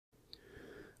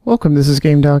Welcome, this is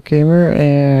Gamer,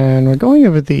 and we're going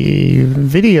over the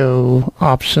video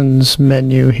options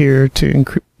menu here to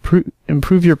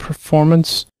improve your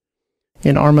performance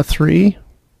in ARMA 3.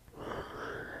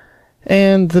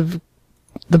 And the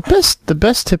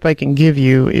best tip I can give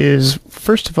you is,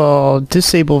 first of all,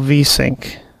 disable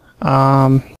Vsync.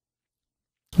 Now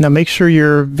make sure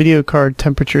your video card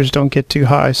temperatures don't get too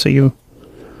high, so you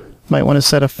might want to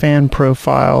set a fan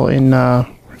profile in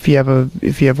if you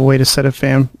have a way to set a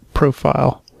fan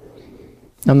profile.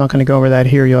 I'm not going to go over that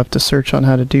here. You'll have to search on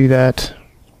how to do that.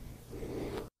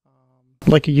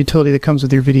 Like a utility that comes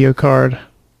with your video card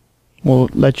will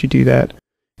let you do that.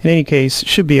 In any case, it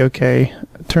should be okay.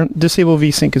 Disable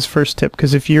Vsync is first tip,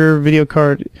 because if your video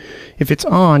card, if it's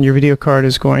on, your video card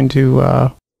is going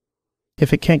to,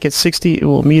 if it can't get 60, it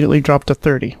will immediately drop to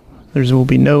 30. There will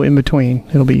be no in between.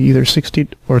 It'll be either 60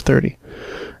 or 30.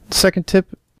 Second tip,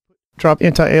 drop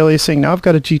anti-aliasing. Now I've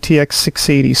got a GTX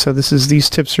 680, so these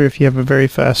tips are if you have a very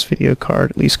fast video card,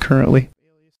 at least currently.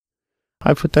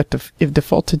 I put that to, if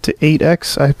defaulted to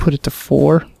 8x, I put it to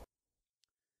 4.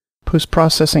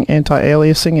 Post-processing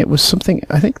anti-aliasing, it was something,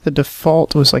 I think the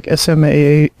default was like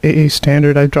SMAA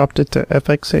standard. I dropped it to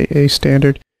FXAA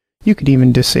standard. You could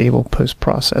even disable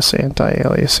post-process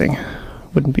anti-aliasing.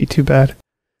 Wouldn't be too bad.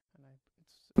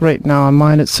 Right now on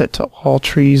mine it's set to all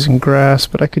trees and grass,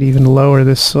 but I could even lower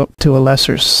this up to a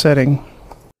lesser setting.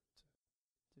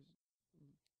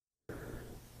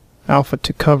 Alpha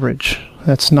to coverage.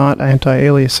 That's not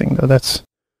anti-aliasing though, that's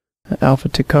alpha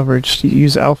to coverage. You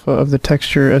use alpha of the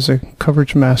texture as a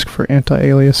coverage mask for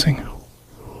anti-aliasing.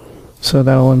 So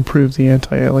that'll improve the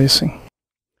anti-aliasing.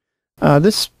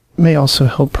 This may also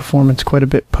help performance quite a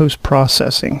bit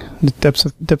post-processing.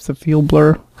 The depth of field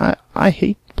blur. I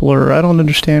hate blur. I don't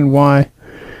understand why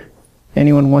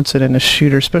anyone wants it in a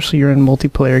shooter, especially you're in a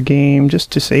multiplayer game. Just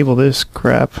disable this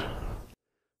crap.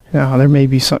 Now, there may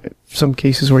be some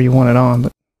cases where you want it on,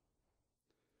 but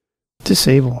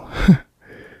disable.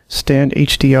 Stand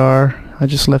HDR. I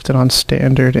just left it on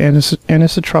standard.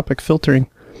 Anisotropic filtering.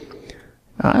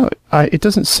 It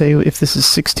doesn't say if this is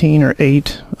 16 or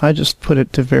 8. I just put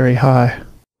it to very high.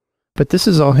 But this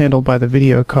is all handled by the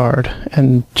video card,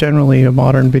 and generally a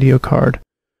modern video card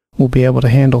will be able to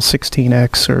handle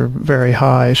 16x or very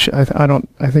high.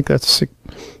 I think that's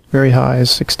very high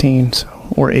is 16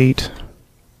 or 8.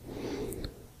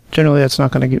 Generally that's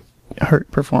not going to hurt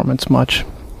performance much.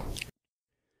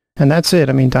 And that's it.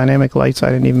 I mean, dynamic lights, I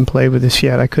didn't even play with this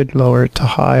yet. I could lower it to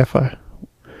high if I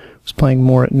was playing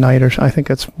more at night, or I think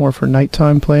that's more for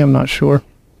nighttime play, I'm not sure.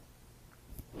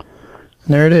 And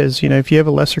there it is. You know, if you have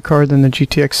a lesser card than the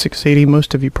GTX 680,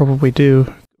 most of you probably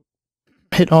do,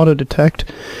 hit auto detect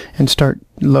and start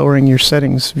lowering your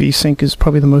settings. Vsync is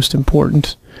probably the most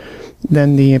important.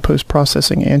 Then the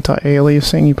post-processing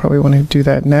anti-aliasing, you probably want to do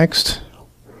that next.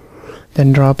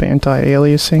 Then drop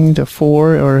anti-aliasing to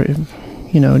 4, or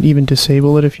you know, even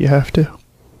disable it if you have to.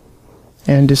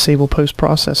 And disable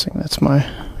post-processing. That's my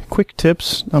quick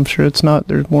tips. I'm sure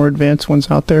there's more advanced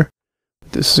ones out there.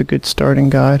 This is a good starting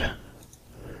guide.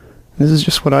 This is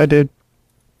just what I did.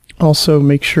 Also,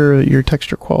 make sure your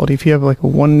texture quality, if you have like a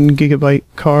 1 GB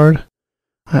card,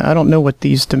 I don't know what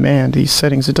these demand, these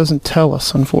settings. It doesn't tell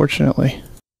us, unfortunately,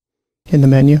 in the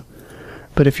menu.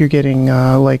 But if you're getting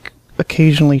like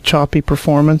occasionally choppy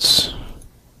performance,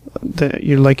 that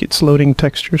you're like it's loading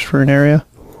textures for an area,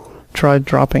 try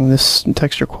dropping this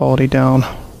texture quality down.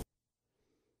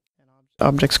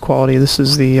 Objects quality, this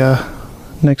is the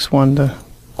next one, the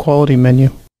quality menu.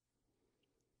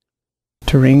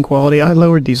 Terrain quality, I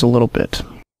lowered these a little bit.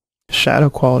 Shadow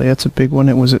quality, that's a big one.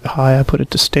 It was at high, I put it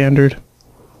to standard.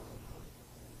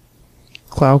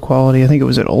 Cloud quality, I think it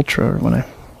was at ultra when I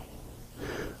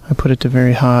put it to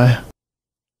very high.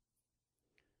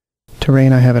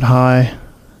 Terrain, I have it high.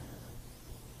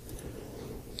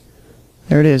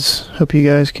 There it is. Hope you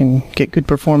guys can get good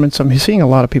performance. I'm seeing a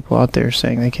lot of people out there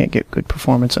saying they can't get good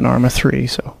performance in ARMA 3,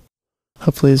 so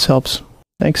hopefully this helps.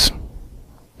 Thanks.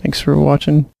 Thanks for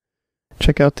watching.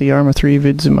 Check out the ARMA 3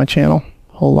 vids in my channel.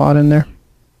 Whole lot in there.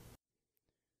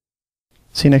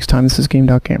 See you next time. This is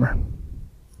Gamer.